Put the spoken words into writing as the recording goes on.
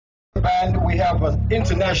And we have an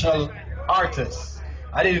international artist.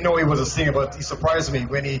 I didn't know he was a singer, but he surprised me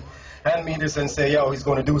when he handed me this and said, yo, he's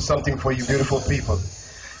going to do something for you beautiful people.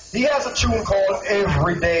 He has a tune called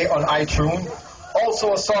Every Day on iTunes.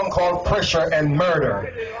 Also a song called Pressure and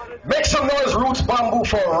Murder. Make some noise, Roots Bamboo,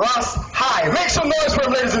 for Ras High. Make some noise for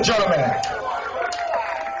him, ladies and gentlemen.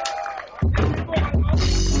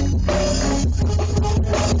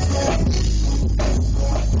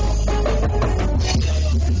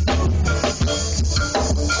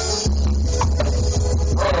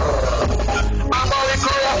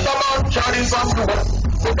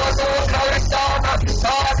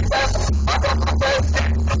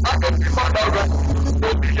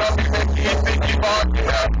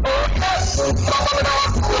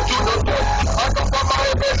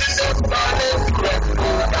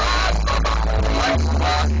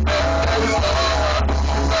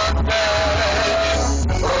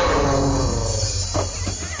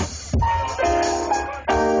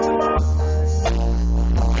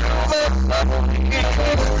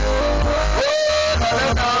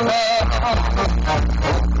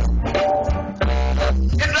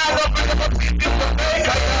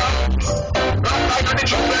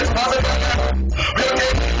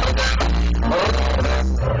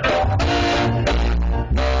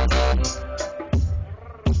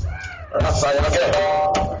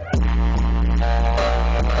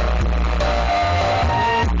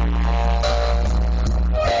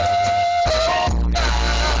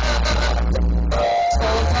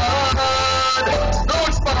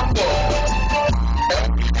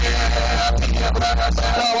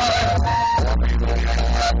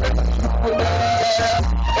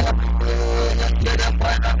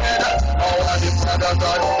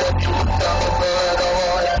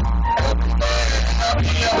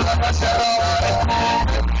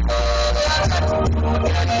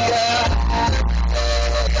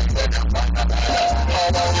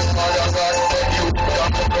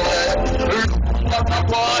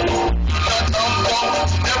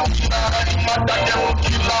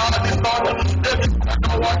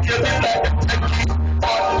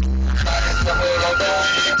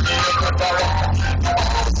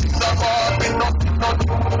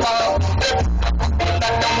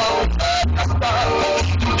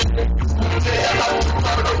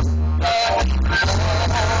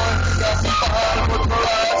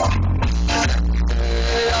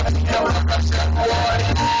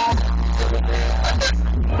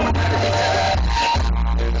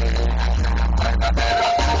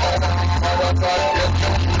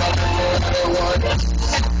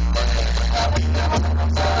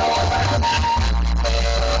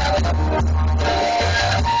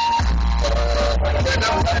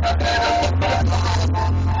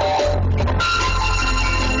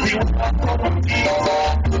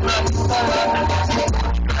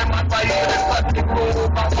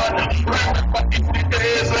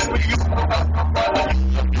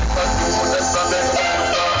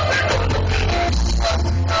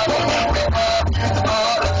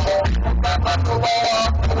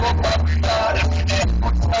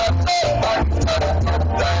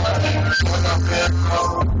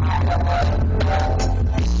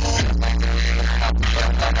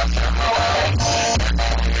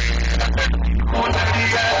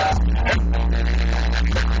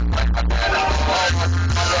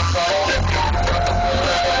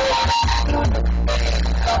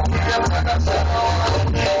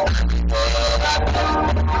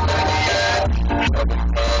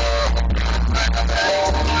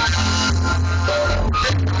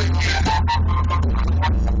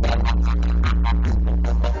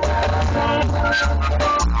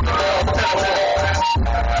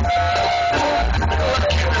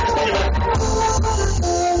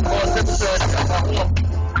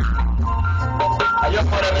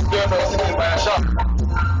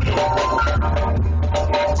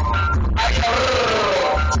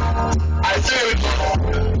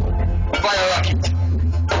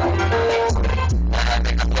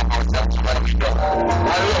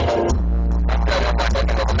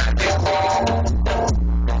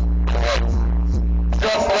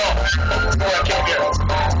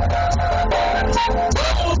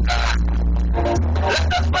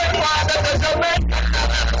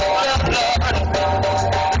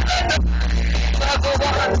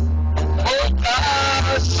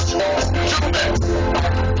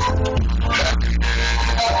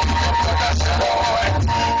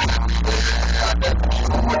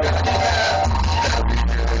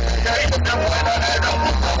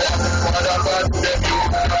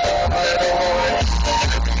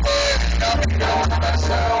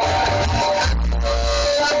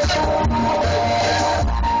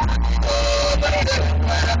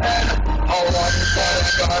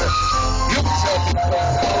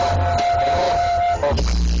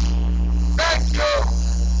 Thank you.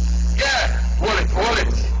 Yeah, hold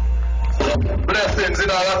it. Blessings, you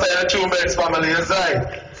know, that's how the true Medz family is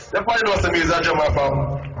right. They probably know some music drummer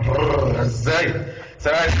from Zay.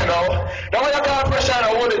 So right now when you can't pressure and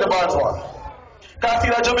hold it the band one. Because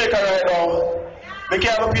in Jamaica right now, they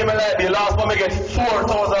can't pay me light bill. Last month I get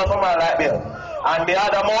 4,000 for my light bill. And the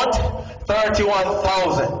other month,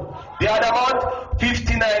 31,000. The other month,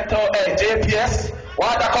 59,000. JPS,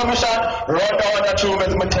 water commission, run down the true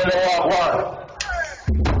Medz, me tell you what one.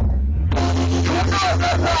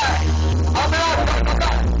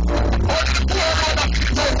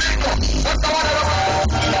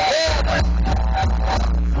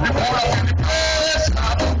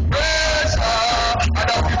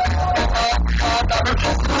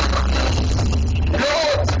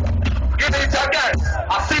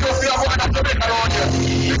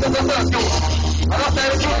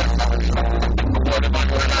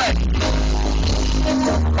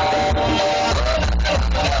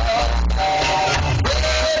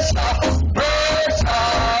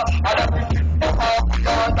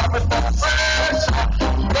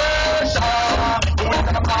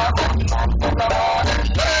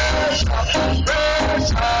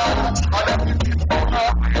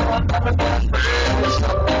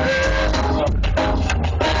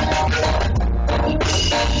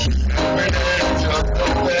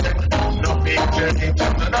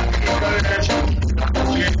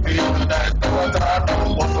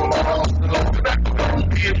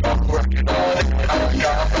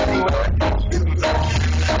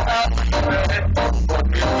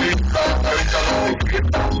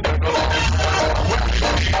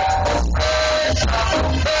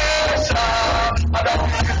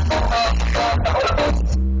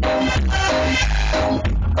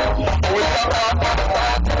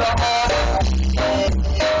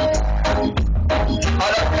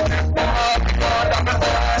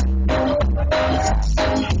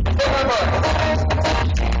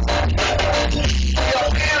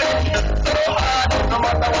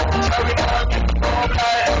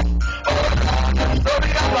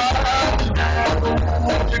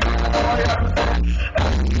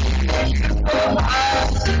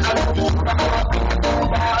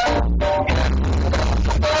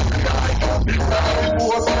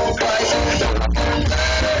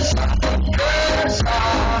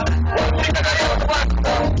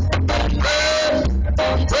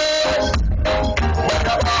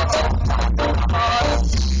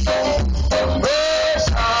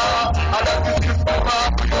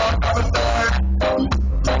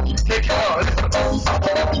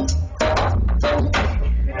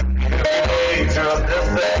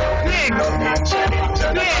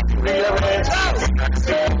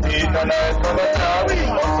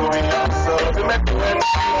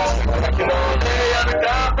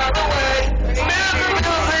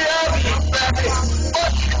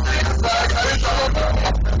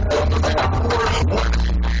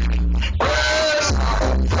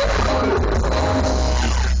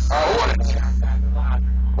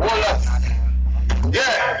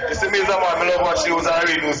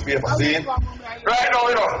 See? Right now,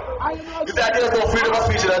 you know, you say there's no freedom of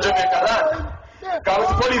speech in Jamaica land. Because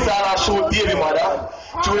the police are shoot baby mother,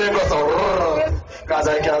 children go so, because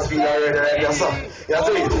I can't speak already like that, so. You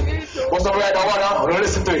see it? But some right now, don't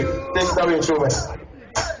listen to it. Take it away, through me.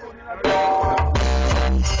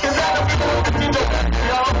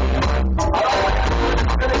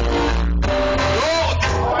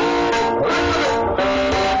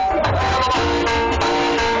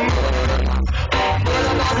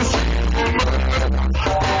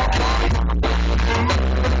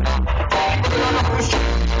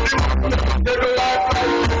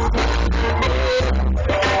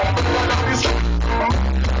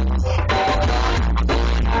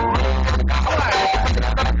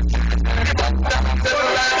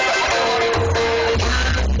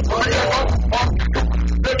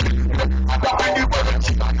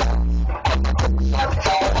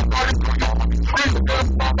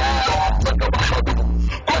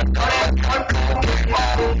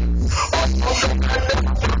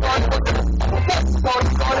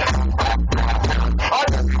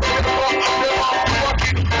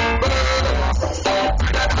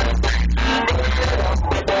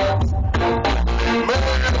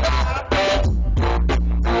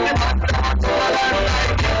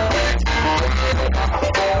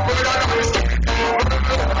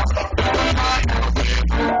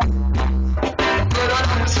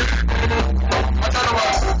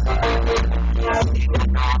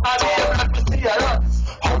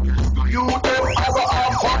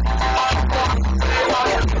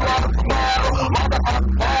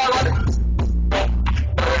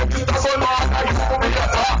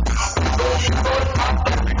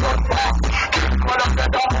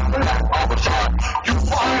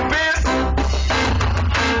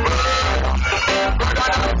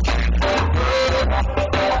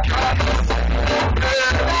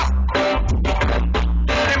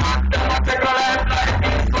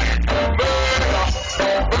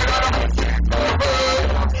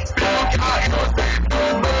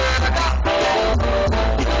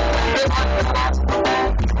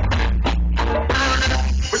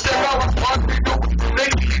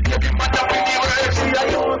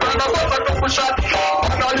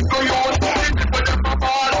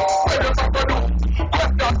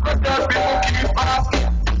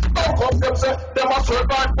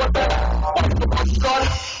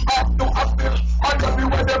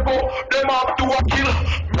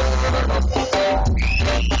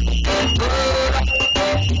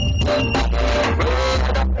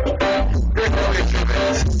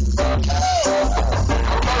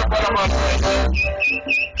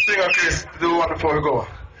 before we go.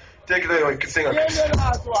 Take it away, you can sing it. The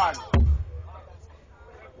last one.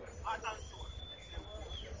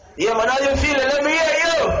 Yeah, man, how you feeling? Let me hear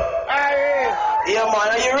you. Aye. Yeah, man,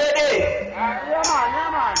 are you ready? Yeah,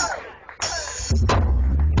 man.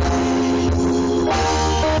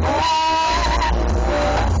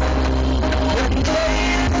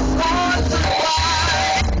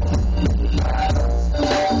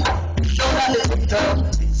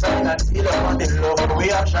 That feel on the love, we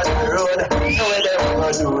have shot the road. No way they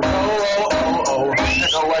ever do. No, oh.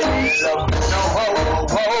 No way you love. No,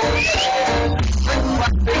 yeah. Bring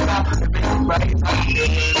back bigger, bring right up here.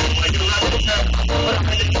 When you run the turn, but I'm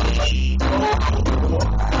in the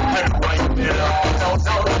and why you love? No,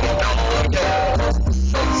 yeah.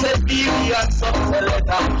 Some say TV and some say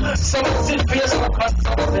letter. Some say Facebook and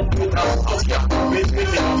some say Twitter. Oh yeah, with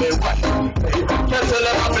me, what? Cancel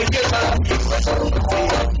an application.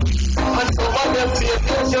 And some of them say,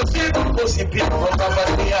 yes, you see, pussy people come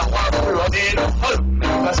and they are one running.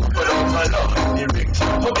 Because people don't follow the rich.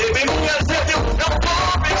 But baby, me I tell you, no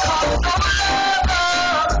more because I'm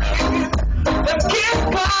love. Them kids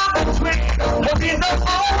come between, but in the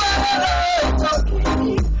world,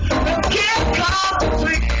 them kids come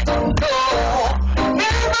between. No,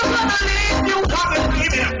 never gonna leave you coming with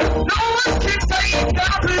me. No one can take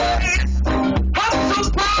that place. I'm so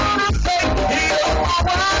proud to say, you're my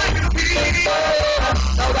wife.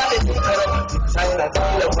 Silence,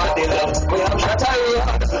 love, what they love. We have shut our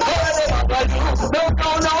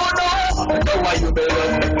no. Know why you better.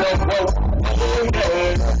 No,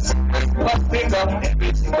 yes. One finger,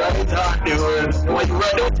 everything right on the world. When you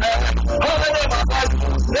ready to tell,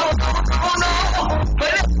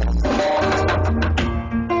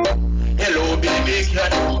 hello, baby,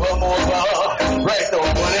 can you come over? Right now,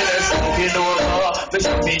 money, let's take it over.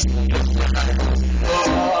 Listen me.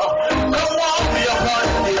 Come on, be a part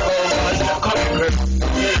of the world. Come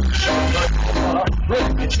here,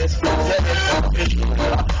 bitches,